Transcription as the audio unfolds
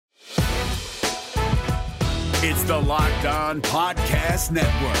It's the Locked On Podcast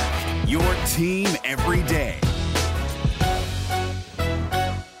Network, your team every day.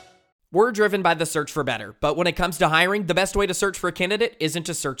 We're driven by the search for better, but when it comes to hiring, the best way to search for a candidate isn't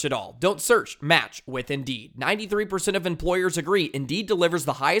to search at all. Don't search, match with Indeed. 93% of employers agree Indeed delivers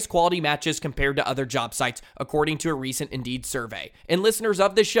the highest quality matches compared to other job sites, according to a recent Indeed survey. And listeners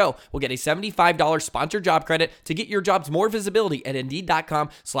of this show will get a $75 sponsored job credit to get your jobs more visibility at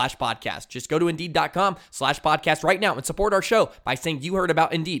Indeed.com/podcast. Just go to Indeed.com/podcast right now and support our show by saying you heard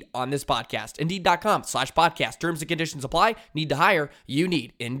about Indeed on this podcast. Indeed.com/podcast. Terms and conditions apply. Need to hire? You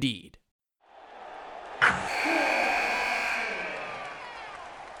need Indeed.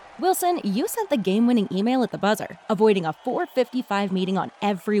 Wilson, you sent the game-winning email at the buzzer, avoiding a 4:55 meeting on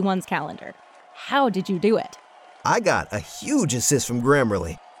everyone's calendar. How did you do it? I got a huge assist from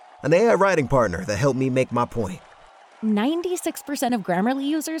Grammarly, an AI writing partner that helped me make my point. 96% of Grammarly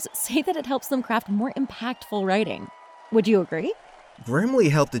users say that it helps them craft more impactful writing. Would you agree? Grammarly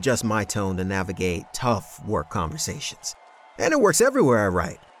helped adjust my tone to navigate tough work conversations. And it works everywhere I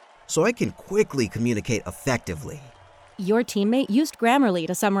write, so I can quickly communicate effectively. Your teammate used Grammarly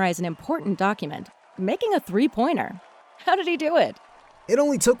to summarize an important document, making a 3-pointer. How did he do it? It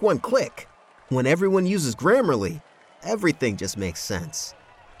only took one click. When everyone uses Grammarly, everything just makes sense.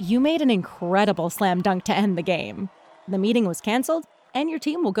 You made an incredible slam dunk to end the game. The meeting was canceled, and your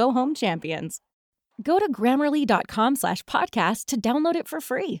team will go home champions. Go to Grammarly.com/podcast to download it for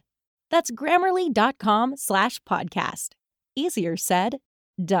free. That's Grammarly.com/podcast. Easier said,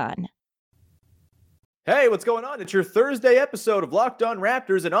 done. Hey, what's going on? It's your Thursday episode of Locked On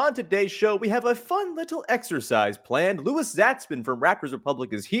Raptors, and on today's show, we have a fun little exercise planned. Louis Zatzman from Raptors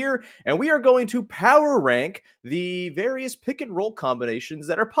Republic is here, and we are going to power rank the various pick and roll combinations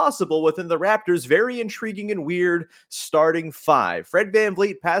that are possible within the Raptors' very intriguing and weird starting five. Fred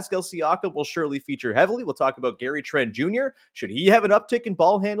VanVleet, Pascal Siakam will surely feature heavily. We'll talk about Gary Trent Jr. Should he have an uptick in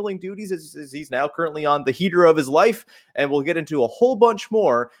ball handling duties as he's now currently on the heater of his life? And we'll get into a whole bunch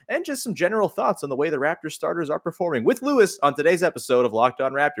more and just some general thoughts on the way the Raptors starters are performing with Louis on today's episode of Locked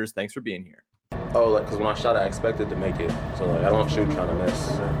On Raptors. Thanks for being here. Oh, because when I shot, I expected to make it. So, I don't shoot trying to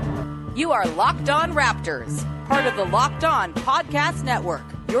miss. You are Locked On Raptors, part of the Locked On Podcast Network,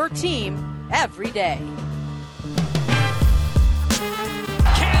 your team every day.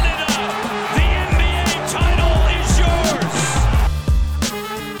 Canada, the NBA title is yours.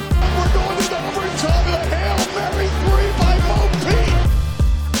 We're going to overtime and a Hail Mary 3 by Mo Pete.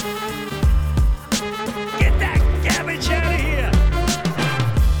 Get that garbage out of here.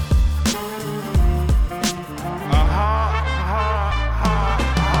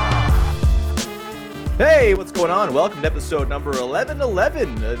 Hey, what's going on? Welcome to episode number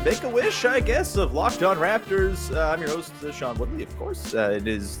 1111. Make a wish, I guess, of Locked On Raptors. I'm your host, Sean Woodley, of course. It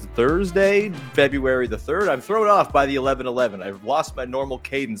is Thursday, February the 3rd. I'm thrown off by the 1111. I've lost my normal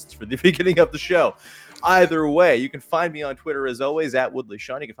cadence for the beginning of the show. Either way, you can find me on Twitter, as always, at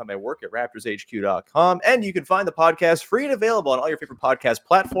WoodleySean. You can find my work at RaptorsHQ.com. And you can find the podcast free and available on all your favorite podcast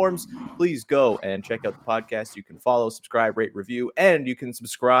platforms. Please go and check out the podcast. You can follow, subscribe, rate, review, and you can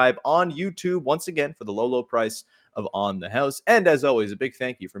subscribe on YouTube, once again, for the low, low price of On the House. And as always, a big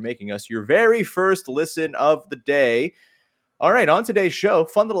thank you for making us your very first listen of the day. All right, on today's show,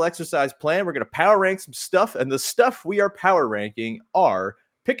 fun little exercise plan. We're going to power rank some stuff, and the stuff we are power ranking are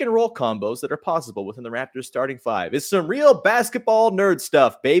pick and roll combos that are possible within the Raptors starting five. It's some real basketball nerd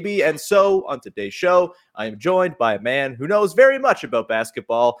stuff, baby. And so on today's show, I am joined by a man who knows very much about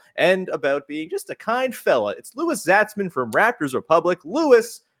basketball and about being just a kind fella. It's Louis Zatzman from Raptors Republic.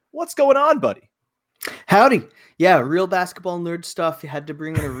 Louis, what's going on, buddy? Howdy. Yeah, real basketball nerd stuff. You had to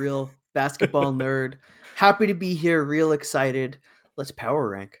bring in a real basketball nerd. Happy to be here. Real excited. Let's power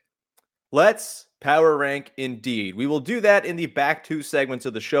rank. Let's power rank indeed. We will do that in the back two segments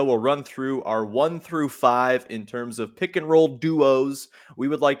of the show. We'll run through our 1 through 5 in terms of pick and roll duos we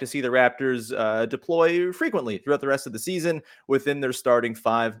would like to see the Raptors deploy frequently throughout the rest of the season within their starting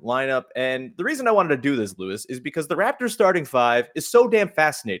five lineup. And the reason I wanted to do this, Louis, is because the Raptors starting five is so damn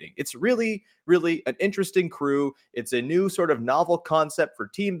fascinating. It's really, really an interesting crew. It's a new sort of novel concept for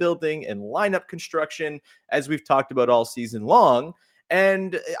team building and lineup construction, as we've talked about all season long.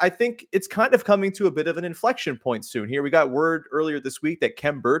 And I think it's kind of coming to a bit of an inflection point soon here. We got word earlier this week that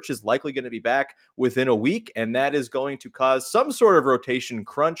Khem Birch is likely going to be back within a week, and that is going to cause some sort of rotation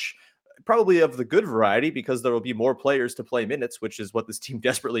crunch, probably of the good variety, because there will be more players to play minutes, which is what this team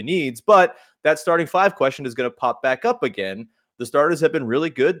desperately needs. But that starting five question is going to pop back up again. the starters have been really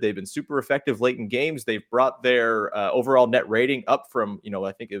good. They've been super effective late in games. They've brought their overall net rating up from,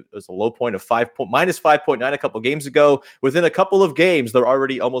 I think it was a low point of minus 5.9 a couple games ago. Within a couple of games, they're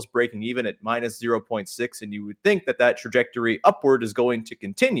already almost breaking even at minus 0.6. And you would think that trajectory upward is going to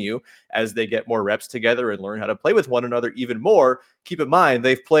continue as they get more reps together and learn how to play with one another even more. Keep in mind,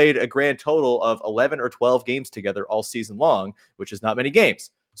 they've played a grand total of 11 or 12 games together all season long, which is not many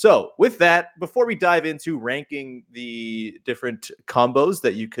games. So with that, before we dive into ranking the different combos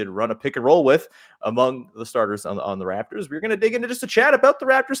that you could run a pick and roll with among the starters on the Raptors, we're going to dig into just a chat about the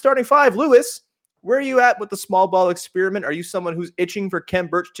Raptors starting five. Lewis, where are you at with the small ball experiment? Are you someone who's itching for Kem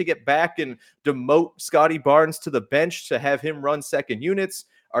Birch to get back and demote Scotty Barnes to the bench to have him run second units?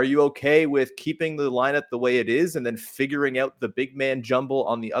 Are you okay with keeping the lineup the way it is and then figuring out the big man jumble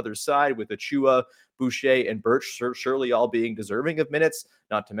on the other side with Achua, Boucher, and Birch surely all being deserving of minutes,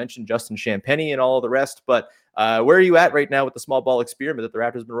 not to mention Justin Champagnie and all of the rest? But where are you at right now with the small ball experiment that the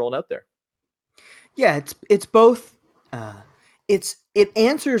Raptors have been rolling out there? Yeah, it's both. It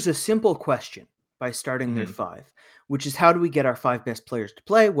answers a simple question by starting their five, which is how do we get our five best players to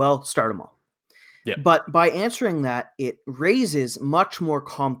play? Well, start them all. Yeah. But by answering that, it raises much more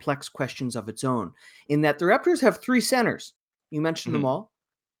complex questions of its own, in that the Raptors have three centers. You mentioned them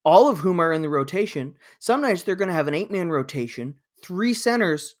all of whom are in the rotation. Some nights they're going to have an 8-man rotation, three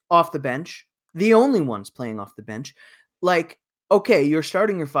centers off the bench, the only ones playing off the bench. Like, okay, you're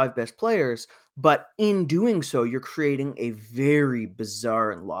starting your five best players, but in doing so, you're creating a very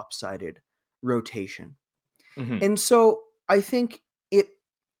bizarre and lopsided rotation. And so I think it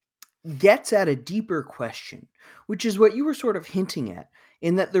gets at a deeper question, which is what you were sort of hinting at,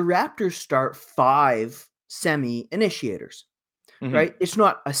 in that the Raptors start five semi-initiators, right? It's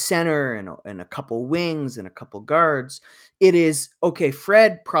not a center and a couple wings and a couple guards. It is, okay,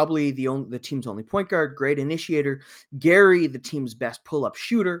 Fred, probably the team's only point guard, great initiator. Gary, the team's best pull-up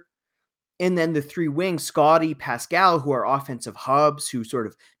shooter. And then the three wings, Scotty, Pascal, who are offensive hubs, who sort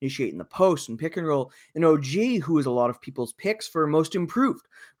of initiate in the post and pick and roll. And OG, who is a lot of people's picks for most improved,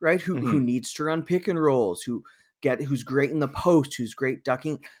 right? Who needs to run pick and rolls, who's great in the post, who's great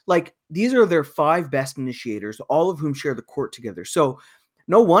ducking. Like, these are their five best initiators, all of whom share the court together. So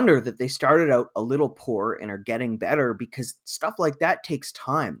no wonder that they started out a little poor and are getting better, because stuff like that takes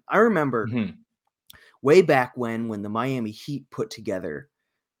time. I remember way back when the Miami Heat put together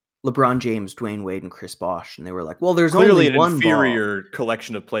LeBron James, Dwayne Wade, and Chris Bosh, and they were like, well, there's clearly only one inferior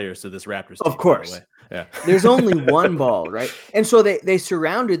collection of players to this Raptors team, of course. Yeah. There's only one ball, right? And so they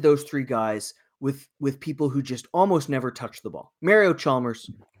surrounded those three guys with people who just almost never touched the ball. Mario Chalmers,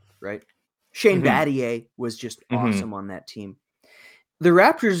 right? Shane Battier was just awesome on that team. The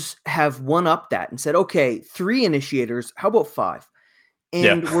Raptors have one-upped that and said, okay, three initiators, how about five?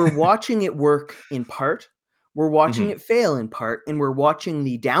 And we're watching it work in part. We're watching it fail in part, and we're watching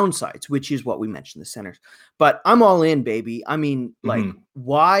the downsides, which is what we mentioned, the centers. But I'm all in, baby. I mean, like,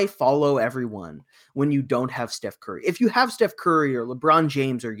 why follow everyone when you don't have Steph Curry? If you have Steph Curry or LeBron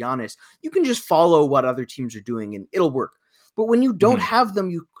James or Giannis, you can just follow what other teams are doing and it'll work. But when you don't have them,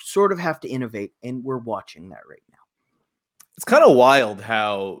 you sort of have to innovate, and we're watching that right now. It's kind of wild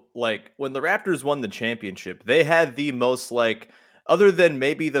how, like, when the Raptors won the championship, they had the most, like, other than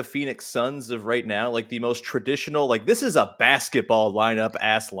maybe the Phoenix Suns of right now, like the most traditional, like, this is a basketball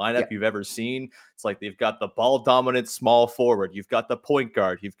lineup you've ever seen. It's like they've got the ball dominant small forward. You've got the point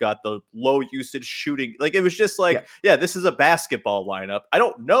guard. You've got the low usage shooting. Like, it was just like, this is a basketball lineup. I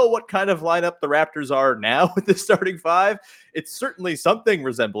don't know what kind of lineup the Raptors are now with the starting five. It's certainly something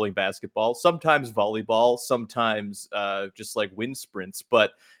resembling basketball, sometimes volleyball, sometimes just like wind sprints.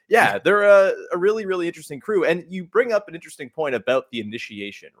 But yeah, they're a really, really interesting crew. And you bring up an interesting point about the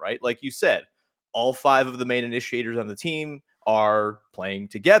initiation, right? Like you said, all five of the main initiators on the team are playing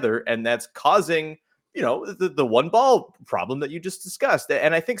together, and that's causing, the one ball problem that you just discussed.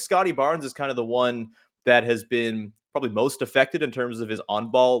 And I think Scotty Barnes is kind of the one that has been probably most affected in terms of his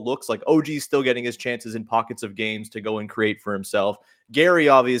on-ball looks. Like, OG's still getting his chances in pockets of games to go and create for himself. Gary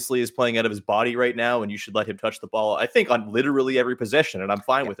obviously is playing out of his body right now, and you should let him touch the ball, I think, on literally every possession, and I'm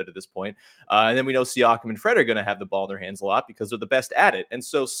fine with it at this point. And then we know Siakam and Fred are going to have the ball in their hands a lot because they're the best at it. And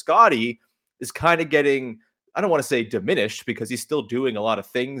so Scotty is kind of getting, I don't want to say diminished, because he's still doing a lot of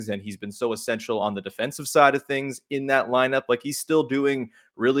things, and he's been so essential on the defensive side of things in that lineup. Like, he's still doing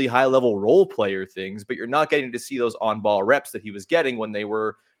really high-level role player things, but you're not getting to see those on-ball reps that he was getting when they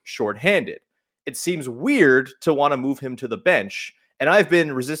were shorthanded. It seems weird to want to move him to the bench, and I've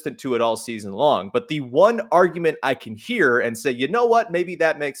been resistant to it all season long. But the one argument I can hear and say, you know what, maybe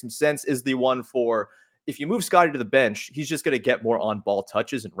that makes some sense, is the one for, if you move Scotty to the bench, he's just going to get more on-ball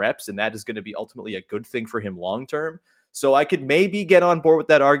touches and reps, and that is going to be ultimately a good thing for him long-term. So I could maybe get on board with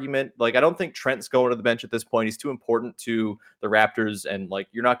that argument. Like, I don't think Trent's going to the bench at this point. He's too important to the Raptors. And like,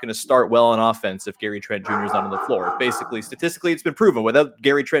 you're not going to start well on offense if Gary Trent Jr. is not on the floor. Basically, statistically, it's been proven without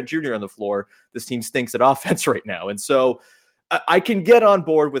Gary Trent Jr. on the floor, this team stinks at offense right now. And so I can get on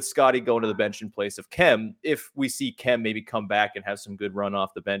board with Scotty going to the bench in place of Kem if we see Kem maybe come back and have some good run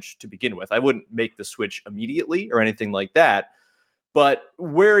off the bench to begin with. I wouldn't make the switch immediately or anything like that. But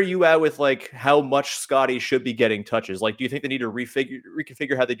where are you at with like how much Scotty should be getting touches? Like, do you think they need to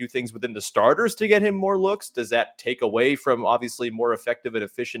reconfigure how they do things within the starters to get him more looks? Does that take away from obviously more effective and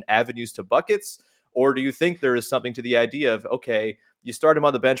efficient avenues to buckets? Or do you think there is something to the idea of, okay, you start him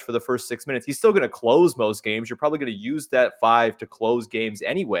on the bench for the first 6 minutes. He's still going to close most games. You're probably going to use that 5 to close games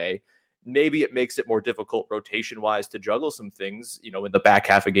anyway. Maybe it makes it more difficult rotation-wise to juggle some things, in the back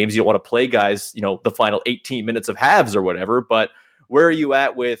half of games. You don't want to play guys, the final 18 minutes of halves or whatever. But where are you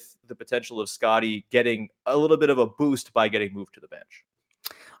at with the potential of Scotty getting a little bit of a boost by getting moved to the bench?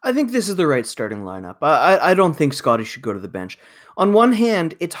 I think this is the right starting lineup. I don't think Scotty should go to the bench. On one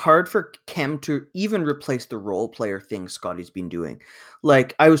hand, it's hard for Kem to even replace the role player thing Scotty's been doing.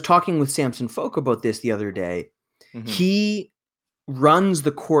 Like, I was talking with Samson Folk about this the other day. Mm-hmm. He runs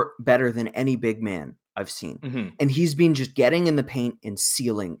the court better than any big man I've seen. Mm-hmm. And he's been just getting in the paint and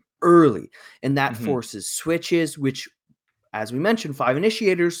sealing early. And that forces switches, which, as we mentioned, 5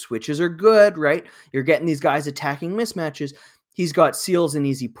 initiators, switches are good, right? You're getting these guys attacking mismatches. He's got seals and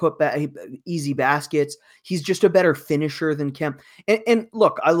easy baskets. He's just a better finisher than Kem. And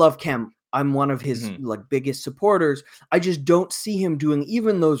look, I love Kem. I'm one of his biggest supporters. I just don't see him doing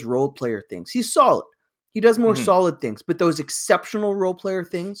even those role player things. He's solid. He does more solid things, but those exceptional role player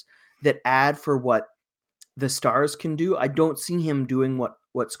things that add for what the stars can do, I don't see him doing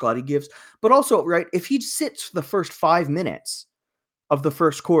what Scotty gives. But also, right, if he sits for the first 5 minutes of the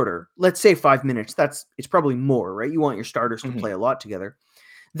first quarter, let's say 5 minutes, it's probably more, right? You want your starters to play a lot together.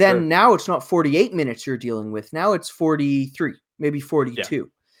 Then now it's not 48 minutes you're dealing with. Now it's 43, maybe 42.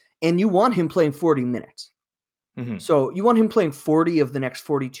 Yeah. And you want him playing 40 minutes. So you want him playing 40 of the next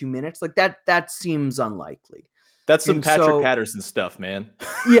 42 minutes. Like that seems unlikely. That's some Patrick Patterson stuff, man.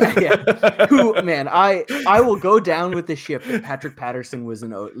 Yeah. Who, man, I will go down with the ship that Patrick Patterson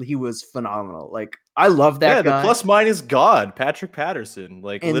he was phenomenal. Like, I love that guy. The plus minus god, Patrick Patterson.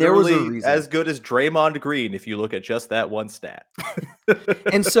 Like, and literally as good as Draymond Green if you look at just that one stat.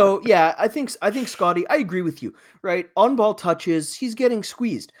 And so, yeah, I think Scotty, I agree with you, right? On ball touches, he's getting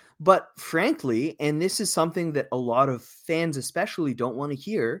squeezed. But frankly, and this is something that a lot of fans especially don't want to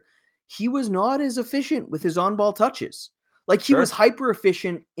hear, he was not as efficient with his on-ball touches. Like, he was hyper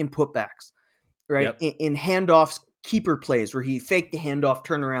efficient in putbacks, right? Yep. In handoffs, keeper plays where he faked the handoff,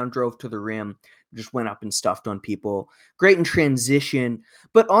 turned around, drove to the rim, just went up and stuffed on people. Great in transition.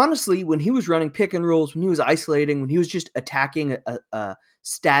 But honestly, when he was running pick and rolls, when he was isolating, when he was just attacking a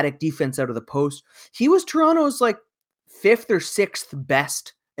static defense out of the post, he was Toronto's like 5th or 6th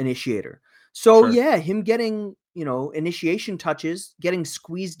best initiator. So yeah, him getting, initiation touches, getting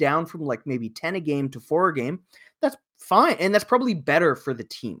squeezed down from like maybe 10 a game to 4 a game, that's fine. And that's probably better for the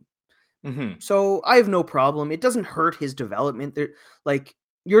team. So I have no problem. It doesn't hurt his development. Like,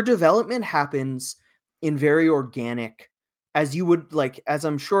 your development happens in very organic, as you would like, as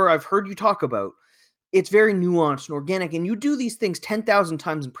I'm sure I've heard you talk about. It's very nuanced and organic. And you do these things 10,000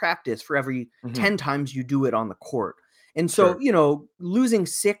 times in practice for every 10 times you do it on the court. And so, losing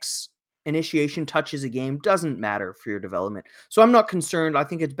 6 initiation touches a game doesn't matter for your development. So I'm not concerned. I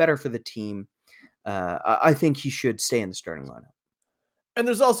think it's better for the team. I think he should stay in the starting lineup. And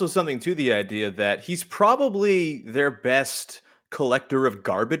there's also something to the idea that he's probably their best collector of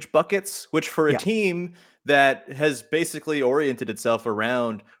garbage buckets, which for a team that has basically oriented itself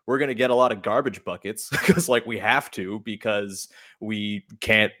around, we're going to get a lot of garbage buckets because we have to, because we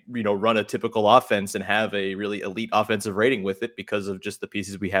can't, run a typical offense and have a really elite offensive rating with it because of just the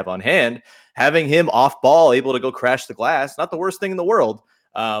pieces we have on hand. Having him off ball, able to go crash the glass, not the worst thing in the world.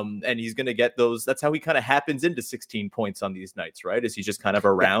 And he's going to get those. That's how he kind of happens into 16 points on these nights, right? Is he's just kind of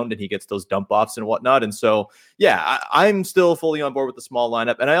around and he gets those dump offs and whatnot. And so, yeah, I'm still fully on board with the small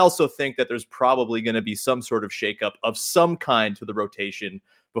lineup. And I also think that there's probably going to be some sort of shakeup of some kind to the rotation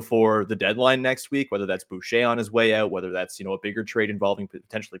before the deadline next week, whether that's Boucher on his way out, whether that's, a bigger trade involving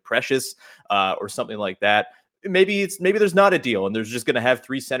potentially Precious or something like that. Maybe there's not a deal and there's just going to have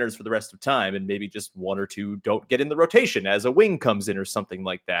 3 centers for the rest of time and maybe just 1 or 2 don't get in the rotation as a wing comes in or something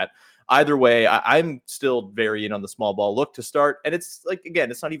like that. Either way, I'm still very in on the small ball look to start. And it's like,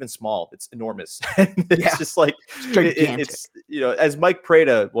 again, it's not even small. It's enormous. It's just like, it's as Mike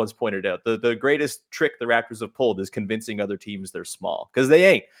Prada once pointed out, the greatest trick the Raptors have pulled is convincing other teams they're small, because they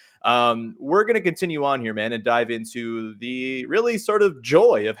ain't. We're going to continue on here, man, and dive into the really sort of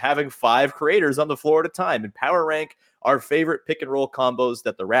joy of having 5 creators on the floor at a time and power rank our favorite pick and roll combos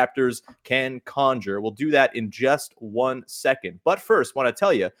that the Raptors can conjure. We'll do that in just 1 second. But first, want to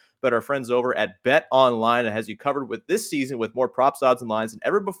tell you about our friends over at Bet Online that has you covered with this season with more props, odds, and lines than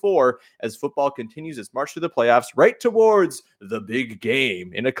ever before as football continues its march through the playoffs right towards the big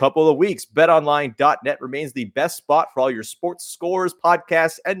game in a couple of weeks. BetOnline.net remains the best spot for all your sports scores,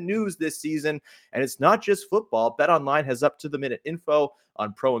 podcasts, and news this season. And it's not just football. BetOnline has up-to-the-minute info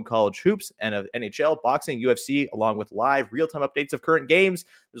on pro and college hoops and of NHL, boxing, UFC, along with live real-time updates of current games.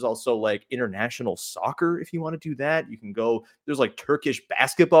 There's also like international soccer if you want to do that. You can go, there's like Turkish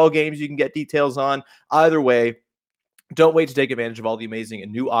basketball games you can get details on. Either way, don't wait to take advantage of all the amazing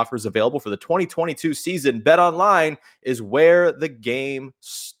and new offers available for the 2022 season. BetOnline is where the game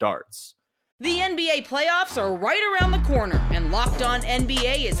starts. The NBA playoffs are right around the corner, and Locked On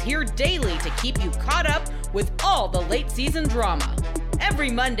NBA is here daily to keep you caught up with all the late season drama.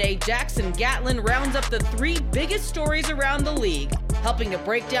 Every Monday, Jackson Gatlin rounds up the 3 biggest stories around the league, helping to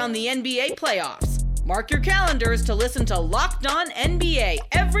break down the NBA playoffs. Mark your calendars to listen to Locked On NBA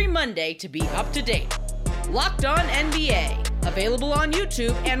every Monday to be up to date. Locked On NBA, available on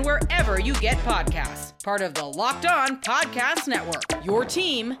YouTube and wherever you get podcasts. Part of the Locked On Podcast Network, your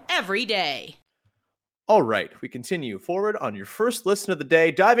team every day. All right, we continue forward on your first listen of the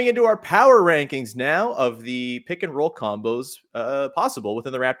day, diving into our power rankings now of the pick and roll combos possible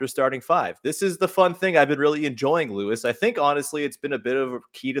within the Raptors starting 5. This is the fun thing I've been really enjoying, Lewis. I think, honestly, it's been a bit of a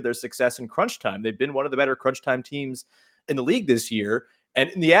key to their success in crunch time. They've been one of the better crunch time teams in the league this year. And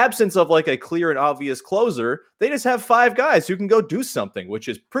in the absence of like a clear and obvious closer, they just have 5 guys who can go do something, which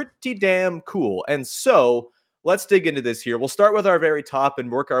is pretty damn cool. And so let's dig into this here. We'll start with our very top and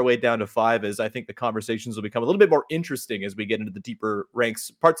work our way down to 5, as I think the conversations will become a little bit more interesting as we get into the deeper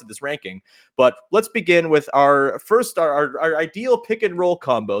ranks parts of this ranking. But let's begin with our ideal pick and roll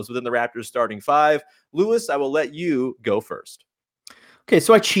combos within the Raptors starting 5. Lewis, I will let you go first. Okay,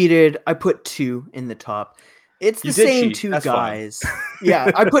 so I cheated. I put 2 in the top. It's the same cheat. 2 That's guys.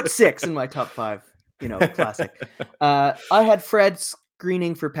 Yeah, I put 6 in my top 5. Classic. I had Fred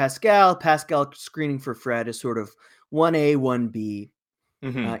screening for Pascal. Pascal screening for Fred is sort of 1A, 1B.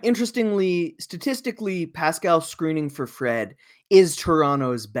 Mm-hmm. Interestingly, statistically, Pascal screening for Fred is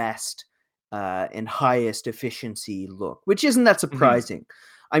Toronto's best and highest efficiency look, which isn't that surprising.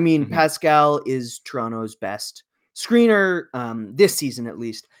 Mm-hmm. I mean, Pascal is Toronto's best screener this season, at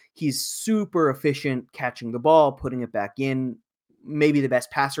least. He's super efficient catching the ball, putting it back in, maybe the best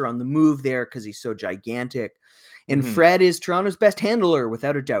passer on the move there because he's so gigantic. And Fred is Toronto's best handler,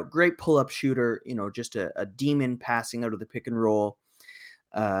 without a doubt. Great pull-up shooter, just a demon passing out of the pick and roll.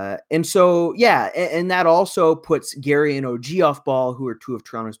 And so, yeah, and that also puts Gary and OG off ball, who are 2 of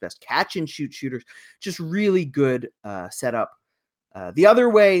Toronto's best catch and shoot shooters. Just really good setup. The other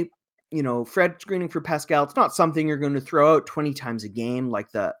way, Fred screening for Pascal, it's not something you're going to throw out 20 times a game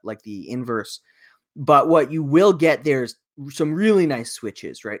like the inverse. But what you will get there is some really nice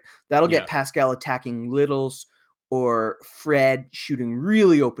switches, right? That'll get Pascal attacking littles or Fred shooting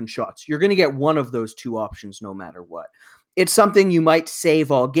really open shots. You're going to get one of those 2 options no matter what. It's something you might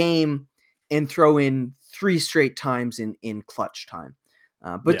save all game and throw in 3 straight times in clutch time.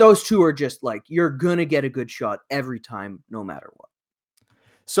 But those 2 are just like, you're going to get a good shot every time no matter what.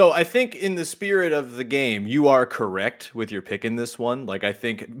 So I think in the spirit of the game, you are correct with your pick in this one. Like, I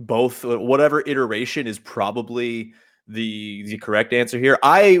think both, whatever iteration is probably the correct answer here.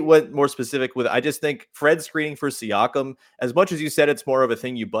 I went more specific with, I just think Fred screening for Siakam, as much as you said it's more of a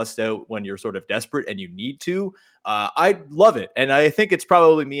thing you bust out when you're sort of desperate and you need to, I love it. And I think it's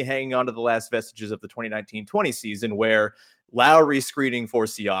probably me hanging on to the last vestiges of the 2019-20 season, where Lowry screening for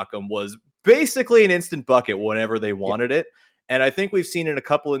Siakam was basically an instant bucket whenever they wanted it. And I think we've seen in a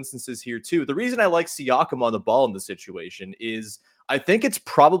couple instances here too. The reason I like Siakam on the ball in the situation is I think it's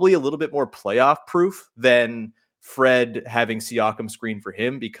probably a little bit more playoff proof than Fred having Siakam screen for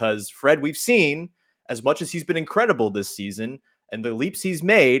him, because Fred, we've seen, as much as he's been incredible this season and the leaps he's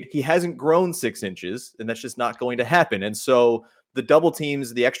made, he hasn't grown 6 inches, and that's just not going to happen. And so the double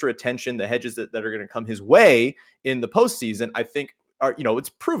teams, the extra attention, the hedges that are going to come his way in the postseason, I think are, it's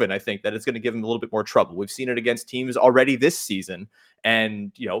proven, I think, that it's going to give him a little bit more trouble. We've seen it against teams already this season,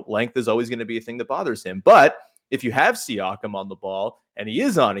 and, length is always going to be a thing that bothers him. But if you have Siakam on the ball and he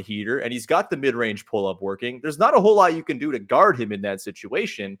is on a heater and he's got the mid-range pull-up working, there's not a whole lot you can do to guard him in that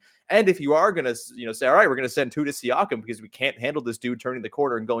situation. And if you are going to, say, all right, we're going to send 2 to Siakam because we can't handle this dude turning the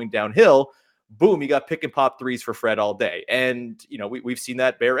corner and going downhill, boom, you got pick and pop threes for Fred all day. And, we've seen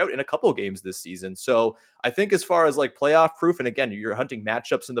that bear out in a couple of games this season. So I think as far as like playoff proof, and again, you're hunting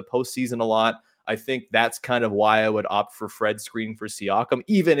matchups in the postseason a lot. I think that's kind of why I would opt for Fred screening for Siakam,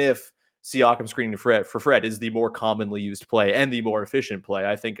 even if Siakam screening for Fred is the more commonly used play and the more efficient play.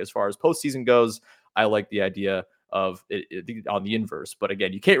 I think as far as postseason goes, I like the idea of it on the inverse. But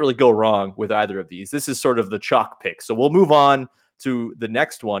again, you can't really go wrong with either of these. This is sort of the chalk pick. So we'll move on to the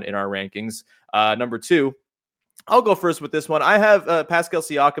next one in our rankings. Number 2, I'll go first with this one. I have Pascal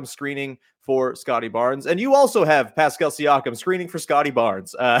Siakam screening for Scotty Barnes, and you also have Pascal Siakam screening for Scotty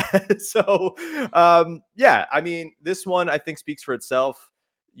Barnes. Yeah, I mean, this one I think speaks for itself.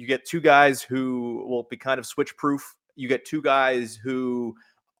 You get two guys who will be kind of switch proof. You get two guys who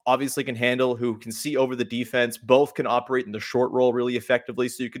obviously can handle, who can see over the defense. Both can operate in the short roll really effectively.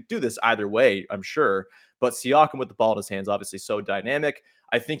 So you could do this either way, I'm sure. But Siakam with the ball in his hands, obviously so dynamic.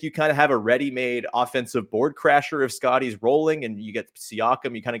 I think you kind of have a ready-made offensive board crasher if Scotty's rolling, and you get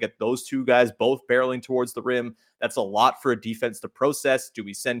Siakam. You kind of get those two guys both barreling towards the rim. That's a lot for a defense to process. Do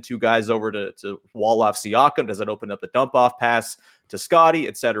we send two guys over to wall off Siakam? Does it open up the dump-off pass to Scotty,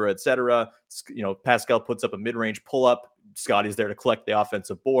 et cetera, et cetera? Pascal puts up a mid-range pull-up. Scotty's there to collect the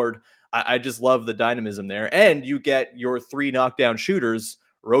offensive board. I just love the dynamism there. And you get your 3 knockdown shooters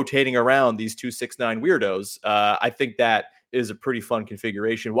rotating around these 2 6'9" weirdos. I think that is a pretty fun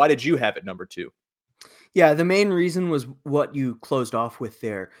configuration. Why did you have it number 2? Yeah, the main reason was what you closed off with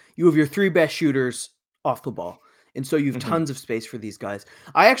there. You have your 3 best shooters off the ball. And so you have tons of space for these guys.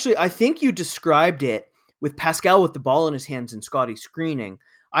 I think you described it with Pascal with the ball in his hands and Scotty screening.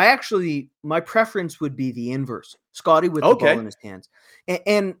 My preference would be the inverse. Scotty with the ball in his hands.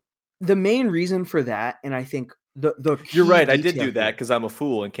 And the main reason for that, and I think you're right. I did do that because I'm a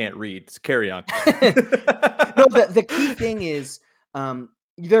fool and can't read. So carry on. No, the key thing is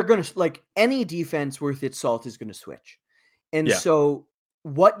they're going to, like, any defense worth its salt is going to switch. And so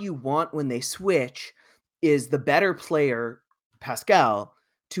what you want when they switch is the better player, Pascal,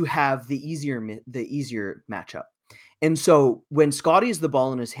 to have the easier matchup. And so when Scotty's the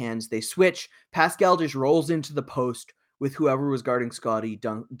ball in his hands, they switch. Pascal just rolls into the post with whoever was guarding Scotty,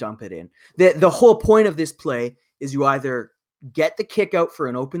 dump it in. The whole point of this play is you either get the kick out for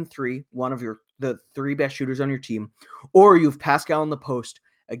an open 3, one of the 3 best shooters on your team, or you have Pascal in the post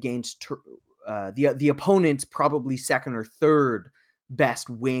against the opponent's probably second or third best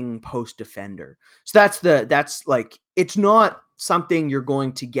wing post defender. So that's like, it's not something you're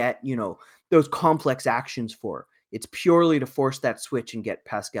going to get, those complex actions for. It's purely to force that switch and get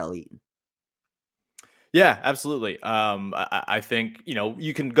Pascal eaten. Yeah, absolutely. I think,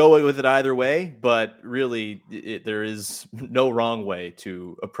 you can go with it either way, but really there is no wrong way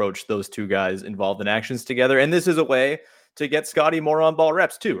to approach those two guys involved in actions together. And this is a way to get Scotty more on ball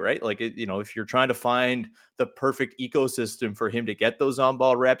reps too, right? Like, if you're trying to find the perfect ecosystem for him to get those on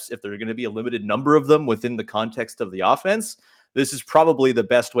ball reps, if there are going to be a limited number of them within the context of the offense, this is probably the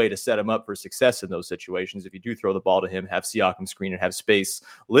best way to set him up for success in those situations. If you do throw the ball to him, have Siakam screen and have space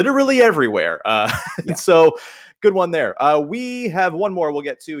literally everywhere. So good one there. We have one more we'll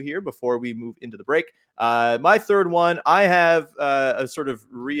get to here before we move into the break. My third one, I have a sort of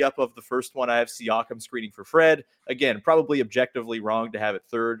re-up of the first one. I have Siakam screening for Fred. Again, probably objectively wrong to have it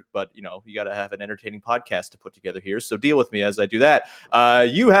third, but you got to have an entertaining podcast to put together here. So deal with me as I do that.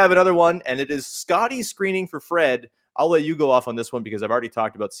 You have another one, and it is Scotty screening for Fred. I'll let you go off on this one because I've already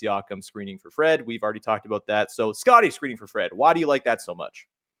talked about Siakam screening for Fred. We've already talked about that. So Scotty screening for Fred. Why do you like that so much?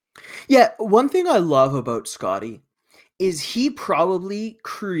 Yeah, one thing I love about Scotty is he probably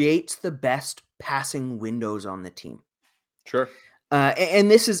creates the best passing windows on the team. Sure.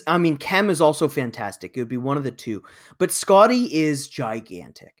 And this is, Kem is also fantastic. It would be one of the two. But Scotty is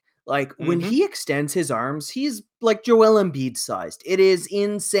gigantic. Like, when he extends his arms, he's like Joel Embiid sized. It is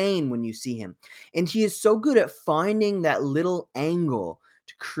insane when you see him. And he is so good at finding that little angle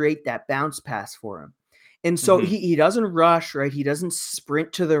to create that bounce pass for him. And so he doesn't rush, right? He doesn't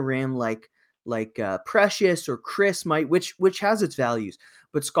sprint to the rim like Precious or Chris might, which has its values.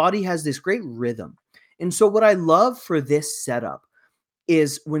 But Scotty has this great rhythm. And so what I love for this setup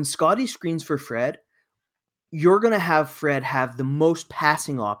is when Scotty screens for Fred, you're going to have Fred have the most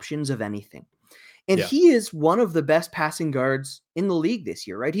passing options of anything. And he is one of the best passing guards in the league this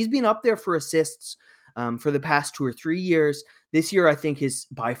year, right? He's been up there for assists for the past 2 or 3 years. This year, I think, is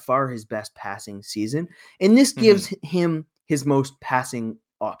by far his best passing season. And this gives him his most passing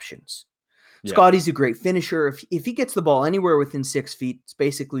options. Yeah. Scotty's a great finisher. If he gets the ball anywhere within 6 feet, it's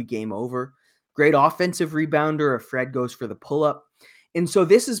basically game over. Great offensive rebounder if Fred goes for the pull-up. And so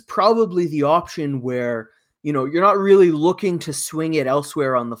this is probably the option where, you're not really looking to swing it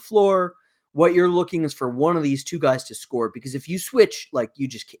elsewhere on the floor, what you're looking is for one of these two guys to score, because if you switch, like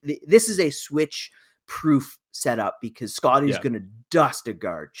this is a switch proof setup, because Scotty's going to dust a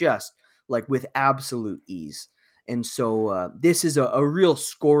guard just like with absolute ease. And so this is a real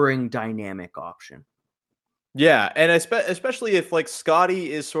scoring dynamic option. Yeah, and especially if like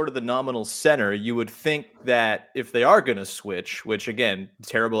Scotty is sort of the nominal center, you would think that if they are going to switch, which again,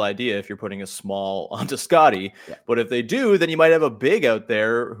 terrible idea if you're putting a small onto Scotty, but if they do, then you might have a big out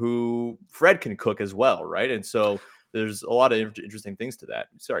there who Fred can cook as well, right? And so there's a lot of interesting things to that.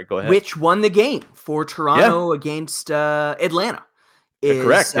 Sorry, go ahead. Which won the game for Toronto against Atlanta.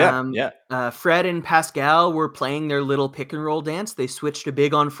 Correct. Fred and Pascal were playing their little pick and roll dance. They switched a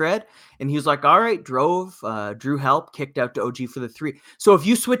big on Fred, and he was like, all right, drew help, kicked out to OG for the three. So if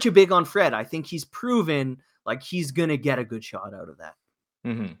you switch a big on Fred, I think he's proven like he's going to get a good shot out of that.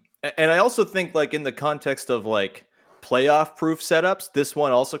 Mm-hmm. And I also think like in the context of like playoff proof setups, this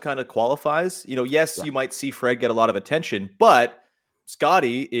one also kind of qualifies. You might see Fred get a lot of attention, but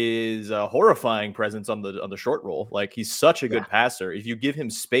Scotty is a horrifying presence on the short roll. Like, he's such a good passer. If you give him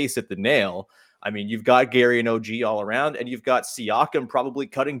space at the nail, I mean, you've got Gary and OG all around, and you've got Siakam probably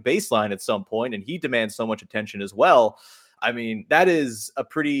cutting baseline at some point, and he demands so much attention as well. I mean, that is a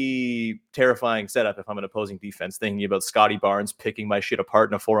pretty terrifying setup if I'm an opposing defense, thinking about Scotty Barnes picking my shit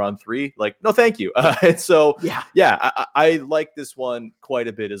apart in a 4-on-3. Like, no, thank you. And so, I like this one quite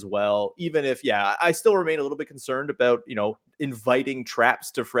a bit as well, even if, I still remain a little bit concerned about, inviting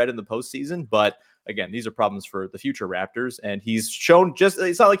traps to Fred in the postseason. But again, these are problems for the future Raptors. And he's shown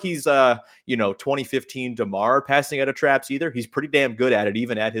it's not like he's, 2015 DeMar passing out of traps either. He's pretty damn good at it,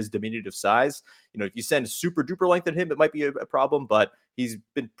 even at his diminutive size. If you send super duper length at him, it might be a problem, but he's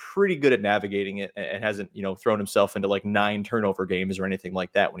been pretty good at navigating it and hasn't, thrown himself into like 9 turnover games or anything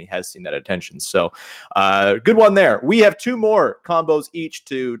like that when he has seen that attention. So good one there. We have 2 more combos each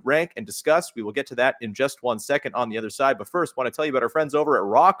to rank and discuss. We will get to that in just 1 second on the other side. But first, want to tell you about our friends over at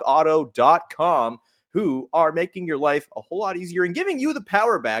rockauto.com, who are making your life a whole lot easier and giving you the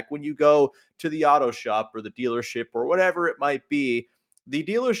power back when you go to the auto shop or the dealership or whatever it might be. The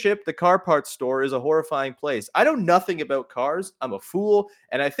dealership, the car parts store, is a horrifying place. I know nothing about cars. I'm a fool,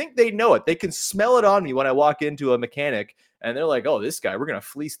 and I think they know it. They can smell it on me when I walk into a mechanic, and they're like, oh, this guy, we're going to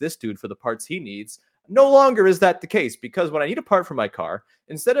fleece this dude for the parts he needs. No longer is that the case, because when I need a part for my car,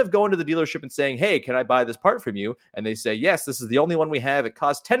 instead of going to the dealership and saying, hey, can I buy this part from you? And they say, yes, this is the only one we have. It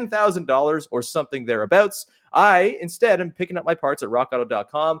costs $10,000 or something thereabouts. I instead am picking up my parts at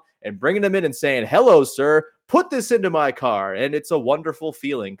rockauto.com and bringing them in and saying, hello, sir, put this into my car. And it's a wonderful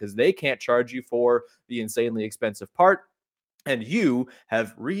feeling because they can't charge you for the insanely expensive part. And you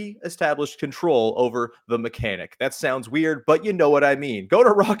have reestablished control over the mechanic. That sounds weird, but you know what I mean. Go to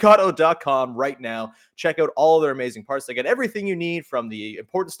rockauto.com right now. Check out all of their amazing parts. They got everything you need, from the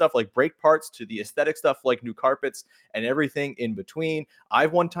important stuff like brake parts to the aesthetic stuff like new carpets and everything in between.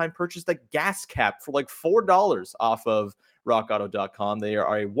 I've one time purchased a gas cap for like $4 off of rockauto.com. They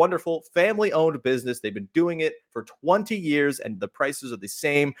are a wonderful family-owned business. They've been doing it for 20 years, and the prices are the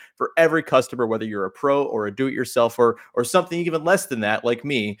same for every customer, whether you're a pro or a do-it-yourselfer or something even less than that, like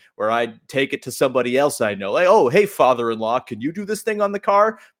me, where I take it to somebody else I know. Like, oh, hey, father-in-law, can you do this thing on the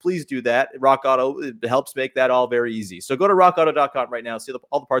car? Please do that. Rock Auto, it helps make that all very easy. So go to rockauto.com right now. See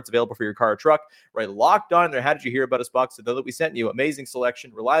all the parts available for your car or truck. Right, locked on there. How did you hear about us box? So know that we sent you amazing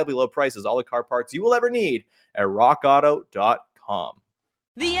selection, reliably low prices, all the car parts you will ever need at rockauto.com.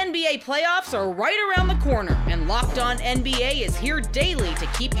 The NBA playoffs are right around the corner, and Locked On NBA is here daily to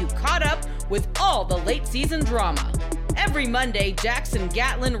keep you caught up with all the late season drama. Every Monday, Jackson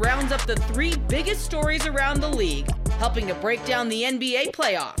Gatlin rounds up the 3 biggest stories around the league, helping to break down the NBA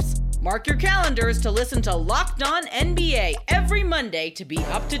playoffs. Mark your calendars to listen to Locked On NBA every Monday to be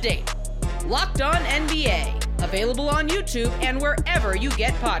up to date. Locked On NBA, available on YouTube and wherever you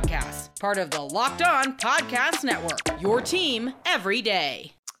get podcasts. Part of the Locked On Podcast Network, your team every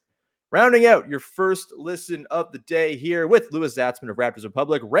day. Rounding out your first listen of the day here with Louis Zatzman of Raptors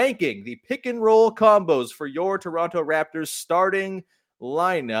Republic, ranking the pick and roll combos for your Toronto Raptors starting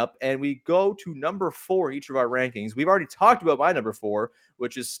lineup. And we go to number 4 in each of our rankings. We've already talked about my number 4,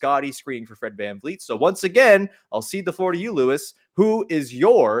 which is Scotty screening for Fred VanVleet. So once again, I'll cede the floor to you, Louis. Who is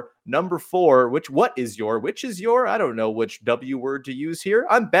your number 4? Which is your? I don't know which W word to use here.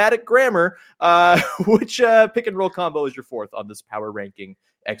 I'm bad at grammar. Which pick and roll combo is your 4th on this power ranking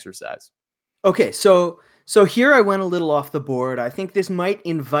exercise? Okay, so here I went a little off the board. I think this might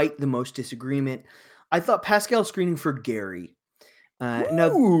invite the most disagreement. I thought Pascal screening for Gary. Now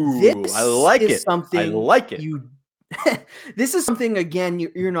this I like is it. Something I like it. This is something, again,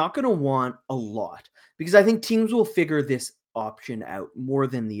 you're not going to want a lot, because I think teams will figure this option out more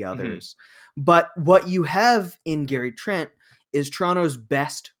than the others. But what you have in Gary Trent is Toronto's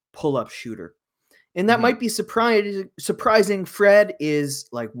best pull-up shooter. And that might be surprising. Fred is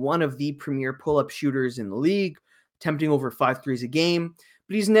like one of the premier pull-up shooters in the league, attempting over 5 threes a game,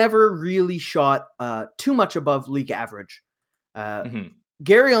 but he's never really shot too much above league average.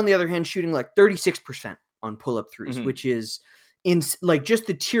 Gary, on the other hand, shooting like 36% on pull-up threes, which is in like just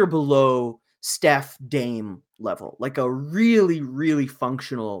the tier below Steph, Dame level, like a really, really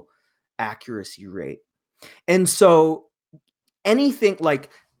functional accuracy rate. And so anything like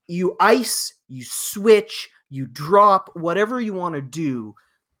you ice, you switch, you drop, whatever you want to do,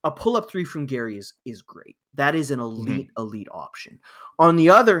 a pull-up three from Gary is great. That is an elite option. On the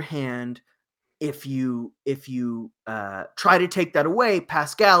other hand, if you try to take that away,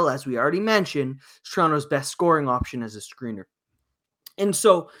 Pascal, as we already mentioned, is Toronto's best scoring option as a screener. And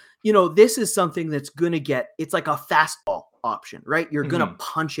so, this is something that's going to it's like a fastball option, right? You're going to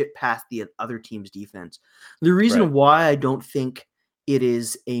punch it past the other team's defense. The reason why I don't think it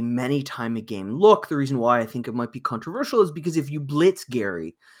is a many time a game look, the reason why I think it might be controversial is because if you blitz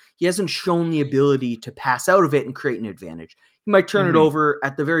Gary, he hasn't shown the ability to pass out of it and create an advantage. He might turn it over.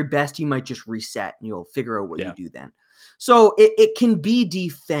 At the very best, he might just reset and you'll figure out what you do then. So it can be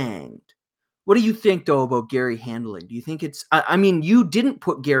defanged. What do you think, though, about Gary handling? Do you think it's – I mean, you didn't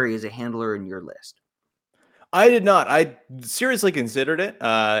put Gary as a handler in your list. I did not. I seriously considered it.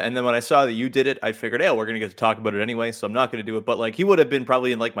 And then when I saw that you did it, I figured, we're going to get to talk about it anyway, so I'm not going to do it. But like he would have been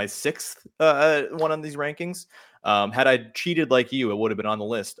probably in like my 6th one on these rankings. Had I cheated like you, it would have been on the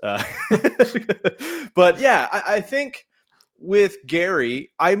list. But yeah, I think with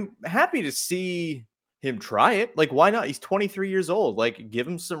Gary, I'm happy to see him try it. Like, why not? He's 23 years old. Like, give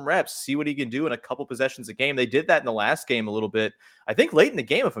him some reps, see what he can do in a couple possessions a game. They did that in the last game a little bit. I think late in the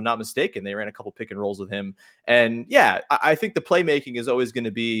game, if I'm not mistaken, they ran a couple pick and rolls with him. And yeah, I think the playmaking is always going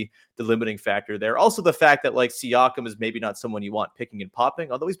to be the limiting factor there. Also, the fact that like Siakam is maybe not someone you want picking and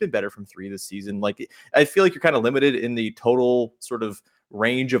popping, although he's been better from 3 this season. Like, I feel like you're kind of limited in the total sort of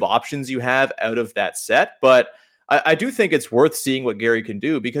range of options you have out of that set. But I do think it's worth seeing what Gary can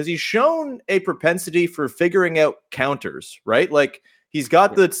do because he's shown a propensity for figuring out counters, right? Like he's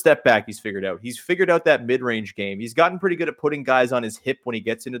got the step back he's figured out. He's figured out that mid-range game. He's gotten pretty good at putting guys on his hip when he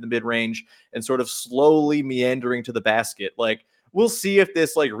gets into the mid-range and sort of slowly meandering to the basket. Like we'll see if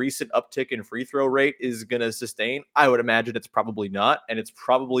this like recent uptick in free throw rate is going to sustain. I would imagine it's probably not. And it's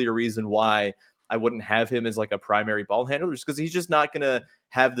probably a reason why I wouldn't have him as like a primary ball handler just because he's just not going to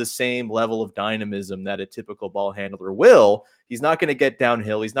have the same level of dynamism that a typical ball handler will. He's not going to get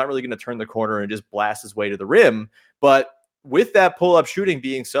downhill. He's not really going to turn the corner and just blast his way to the rim. But with that pull-up shooting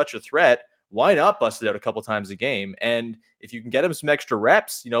being such a threat, why not bust it out a couple times a game? And if you can get him some extra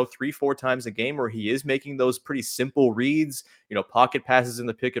reps, 3-4 times a game where he is making those pretty simple reads, pocket passes in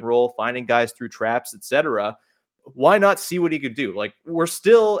the pick and roll, finding guys through traps, etc., why not see what he could do? Like we're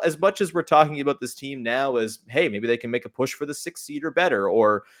still, as much as we're talking about this team now as, hey, maybe they can make a push for the 6th seed or better,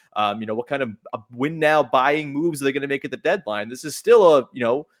 or, what kind of win now buying moves are they going to make at the deadline? This is still a,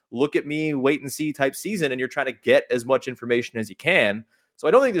 look at me, wait and see type season. And you're trying to get as much information as you can. So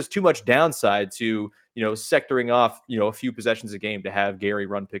I don't think there's too much downside to, sectoring off, a few possessions a game to have Gary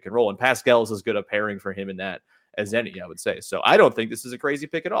run pick and roll. And Pascal is as good a pairing for him in that as any, I would say. So I don't think this is a crazy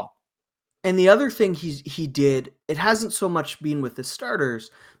pick at all. And the other thing he did, it hasn't so much been with the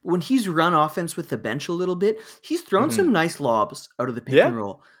starters, but when he's run offense with the bench a little bit, he's thrown some nice lobs out of the pick and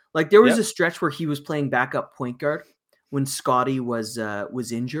roll. Like there was a stretch where he was playing backup point guard when Scotty was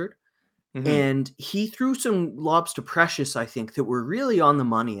injured. And he threw some lobs to Precious, I think, that were really on the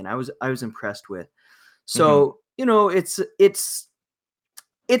money, and I was impressed with. So, it's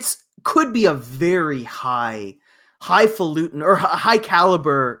could be a very highfalutin or high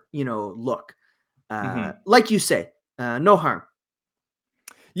caliber, look. Like you say, no harm.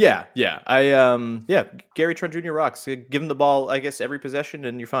 Yeah. Gary Trent Jr. rocks. Give him the ball, I guess, every possession,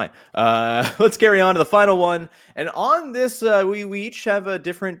 and you're fine. Let's carry on to the final one. And on this, we each have a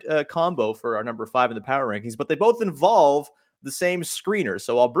different combo for our number 5 in the power rankings, but they both involve the same screener.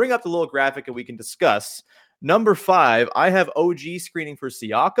 So I'll bring up the little graphic and we can discuss. Number 5, I have OG screening for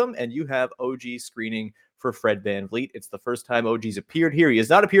Siakam, and you have OG screening for Fred VanVleet. It's the first time OG's appeared here. He has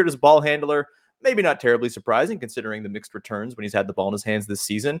not appeared as a ball handler. Maybe not terribly surprising considering the mixed returns when he's had the ball in his hands this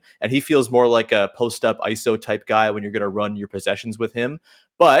season. And he feels more like a post-up ISO type guy when you're going to run your possessions with him.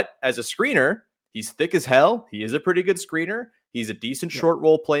 But as a screener, he's thick as hell. He is a pretty good screener. He's a decent short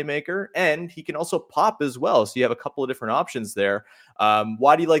roll playmaker, and he can also pop as well. So you have a couple of different options there.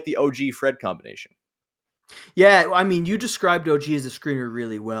 Why do you like the OG Fred combination? Yeah, I mean, you described OG as a screener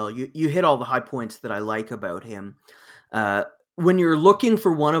really well. You hit all the high points that I like about him. When you're looking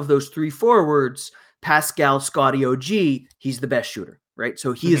for one of those three forwards, Pascal, Scotty, OG, he's the best shooter, right?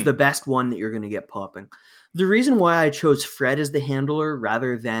 So he is the best one that you're going to get popping. The reason why I chose Fred as the handler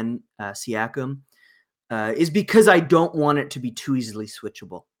rather than Siakam is because I don't want it to be too easily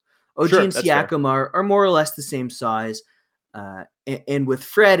switchable. OG and Siakam are more or less the same size. And with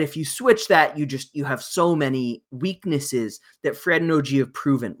Fred, if you switch that, you have so many weaknesses that Fred and OG have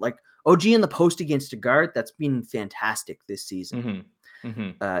proven. Like OG in the post against a guard, that's been fantastic this season.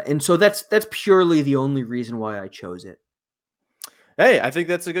 And so that's purely the only reason why I chose it. Hey, I think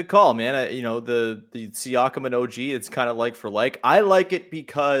that's a good call, man. The Siakam and OG, it's kind of like for like. I like it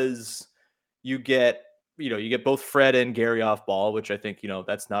because you get both Fred and Gary off ball, which I think,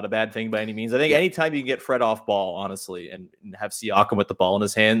 that's not a bad thing by any means. I think anytime you can get Fred off ball, honestly, and have Siakam with the ball in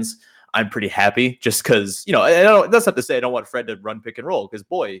his hands, I'm pretty happy just because, that's not to say I don't want Fred to run pick and roll because,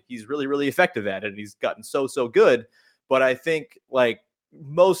 boy, he's really, really effective at it. And he's gotten so good. But I think, like,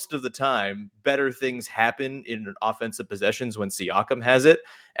 most of the time, better things happen in offensive possessions when Siakam has it.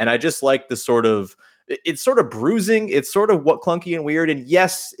 And I just like the it's sort of bruising. It's sort of what clunky and weird. And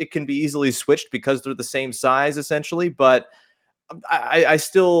yes, it can be easily switched because they're the same size essentially, but I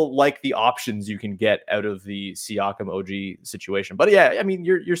still like the options you can get out of the Siakam OG situation. But yeah, I mean,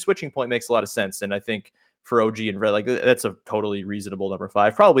 your switching point makes a lot of sense. And I think for OG and Red, like that's a totally reasonable number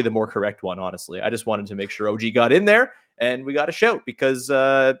 5, probably the more correct one, honestly. I just wanted to make sure OG got in there and we got a shout because,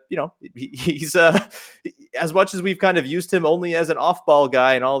 he's as much as we've kind of used him only as an off-ball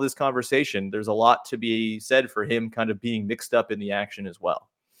guy in all this conversation, there's a lot to be said for him kind of being mixed up in the action as well.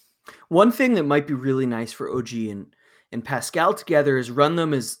 One thing that might be really nice for OG and Pascal together is run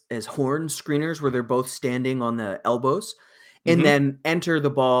them as horn screeners where they're both standing on the elbows and then enter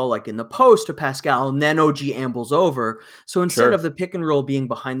the ball like in the post to Pascal and then OG ambles over. So instead of the pick and roll being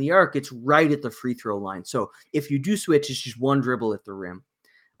behind the arc, it's right at the free throw line. So if you do switch, it's just one dribble at the rim.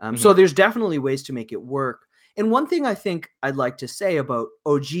 So there's definitely ways to make it work. And one thing I think I'd like to say about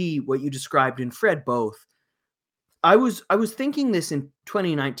OG, what you described in Fred both, I was thinking this in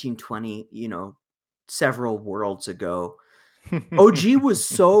 2019-20, several worlds ago. OG was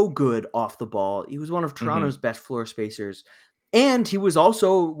so good off the ball. He was one of Toronto's best floor spacers. And he was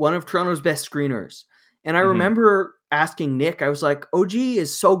also one of Toronto's best screeners. And I remember asking Nick, I was like, OG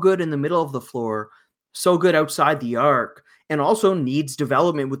is so good in the middle of the floor, so good outside the arc, and also needs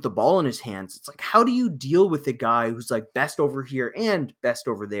development with the ball in his hands. It's like, how do you deal with a guy who's like best over here and best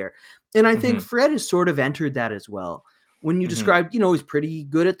over there? And I think Fred has sort of entered that as well. When you described, he's pretty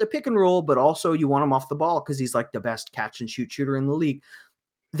good at the pick and roll, but also you want him off the ball because he's like the best catch and shoot shooter in the league.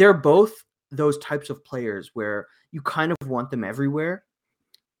 They're both those types of players where you kind of want them everywhere.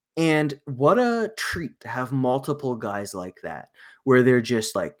 And what a treat to have multiple guys like that, where they're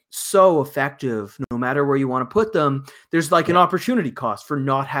just like so effective, no matter where you want to put them. There's like an opportunity cost for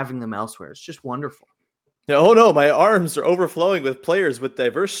not having them elsewhere. It's just wonderful. Oh no, my arms are overflowing with players with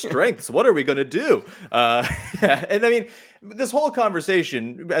diverse strengths. What are we going to do? And I mean, this whole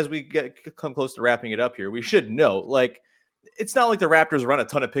conversation, as we come close to wrapping it up here, we should know, like, it's not like the Raptors run a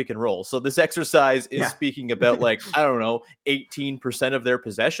ton of pick and roll. So this exercise is speaking about like, I don't know, 18% of their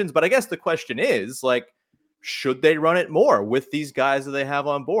possessions. But I guess the question is like, should they run it more with these guys that they have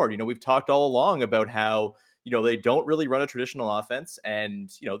on board? We've talked all along about how, they don't really run a traditional offense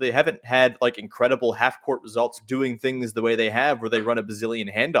and, they haven't had like incredible half court results doing things the way they have where they run a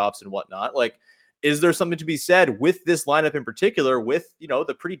bazillion handoffs and whatnot. Like, is there something to be said with this lineup in particular with,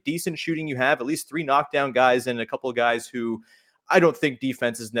 the pretty decent shooting you have, at least 3 knockdown guys and a couple of guys who I don't think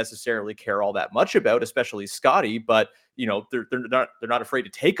defenses necessarily care all that much about, especially Scotty, but, they're not afraid to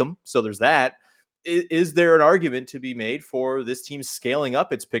take them. So there's that. Is there an argument to be made for this team scaling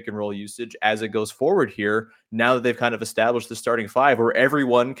up its pick and roll usage as it goes forward here, now that they've kind of established the starting 5 where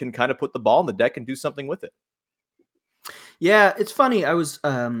everyone can kind of put the ball on the deck and do something with it? Yeah, it's funny. I was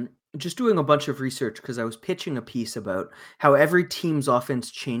just doing a bunch of research because I was pitching a piece about how every team's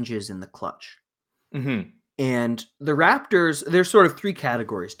offense changes in the clutch. And the Raptors, there's sort of 3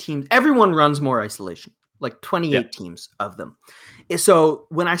 categories. Teams, everyone runs more isolation, like 28 teams of them. So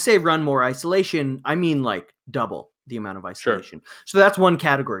when I say run more isolation, I mean like double the amount of isolation. So that's one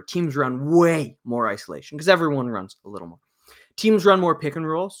category. Teams run way more isolation because everyone runs a little more. Teams run more pick and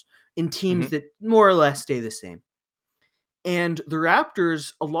rolls in teams that more or less stay the same. And the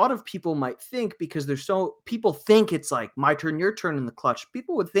Raptors, a lot of people might think, because people think it's like my turn, your turn in the clutch.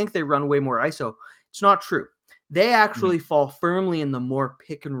 People would think they run way more ISO. It's not true. They actually fall firmly in the more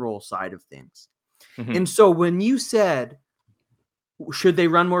pick and roll side of things. And so when you said, should they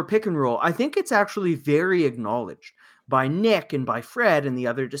run more pick and roll? I think it's actually very acknowledged by Nick and by Fred and the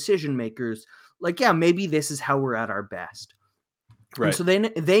other decision makers, like, yeah, maybe this is how we're at our best. Right. And so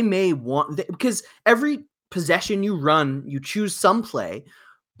they may want, because every possession you run, you choose some play.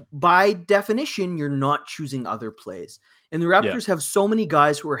 By definition, you're not choosing other plays. And the Raptors have so many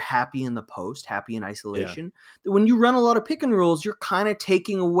guys who are happy in the post, happy in isolation, that when you run a lot of pick and rolls, you're kind of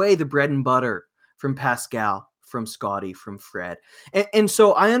taking away the bread and butter from Pascal, from Scotty, from Fred. And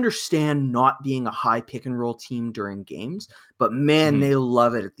so I understand not being a high pick and roll team during games, but man, they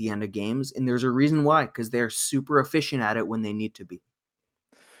love it at the end of games. And there's a reason why, because they're super efficient at it when they need to be.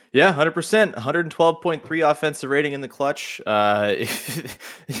 Yeah, 100%. 112.3 offensive rating in the clutch. The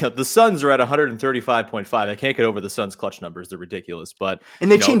Suns are at 135.5. I can't get over the Suns' clutch numbers. They're ridiculous.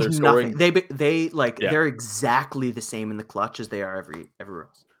 And they changed nothing. They're exactly the same in the clutch as they are everywhere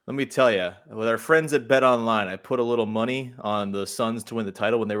else. Let me tell you, with our friends at Bet Online, I put a little money on the Suns to win the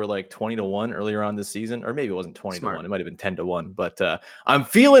title when they were like 20-1 earlier on this season, or maybe it wasn't 20-1. It might have been 10-1. But I'm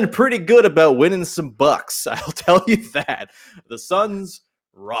feeling pretty good about winning some bucks. I'll tell you that. The Suns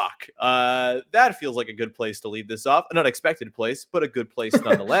rock. That feels like a good place to leave this off. An unexpected place, but a good place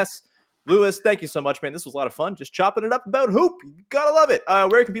nonetheless. Lewis, thank you so much, man. This was a lot of fun. Just chopping it up about hoop. You gotta love it.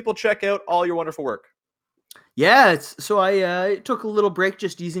 Where can people check out all your wonderful work? Yeah, so I took a little break,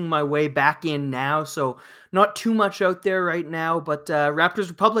 just easing my way back in now. So not too much out there right now, but Raptors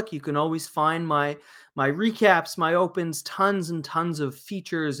Republic, you can always find my recaps, my opens, tons and tons of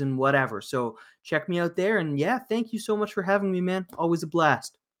features and whatever. So check me out there. And yeah, thank you so much for having me, man. Always a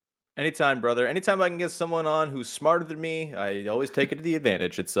blast. Anytime, brother. Anytime I can get someone on who's smarter than me, I always take it to the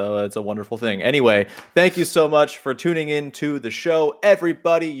advantage. It's a wonderful thing. Anyway, thank you so much for tuning in to the show.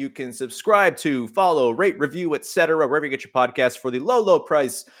 Everybody, you can subscribe to, follow, rate, review, etc., wherever you get your podcasts for the low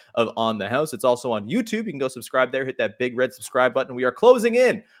price of On the House. It's also on YouTube. You can go subscribe there, hit that big red subscribe button. We are closing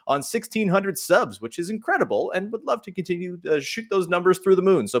in on 1,600 subs, which is incredible, and would love to continue to shoot those numbers through the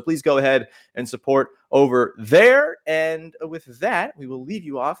moon. So please go ahead and support over there. And with that, we will leave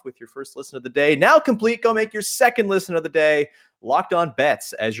you off with your first listen of the day. Now complete, go make your second listen of the day. Locked On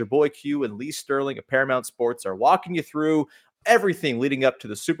Bets, as your boy Q and Lee Sterling of Paramount Sports are walking you through everything leading up to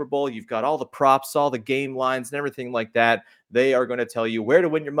the Super Bowl. You've got all the props, all the game lines, and everything like that. They are going to tell you where to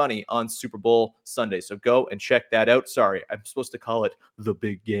win your money on Super Bowl Sunday. So go and check that out. Sorry, I'm supposed to call it the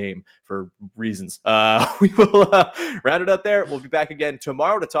big game for reasons. We will round it up there. We'll be back again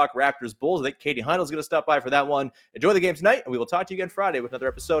tomorrow to talk Raptors Bulls. I think Katie Heinl is going to stop by for that one. Enjoy the game tonight, and we will talk to you again Friday with another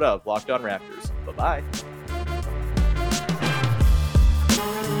episode of Locked On Raptors. Bye-bye.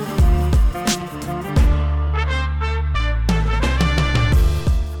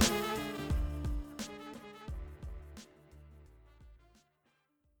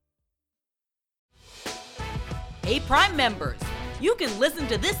 Hey, Prime members, you can listen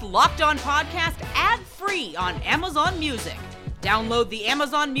to this Locked On podcast ad-free on Amazon Music. Download the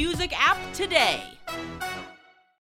Amazon Music app today.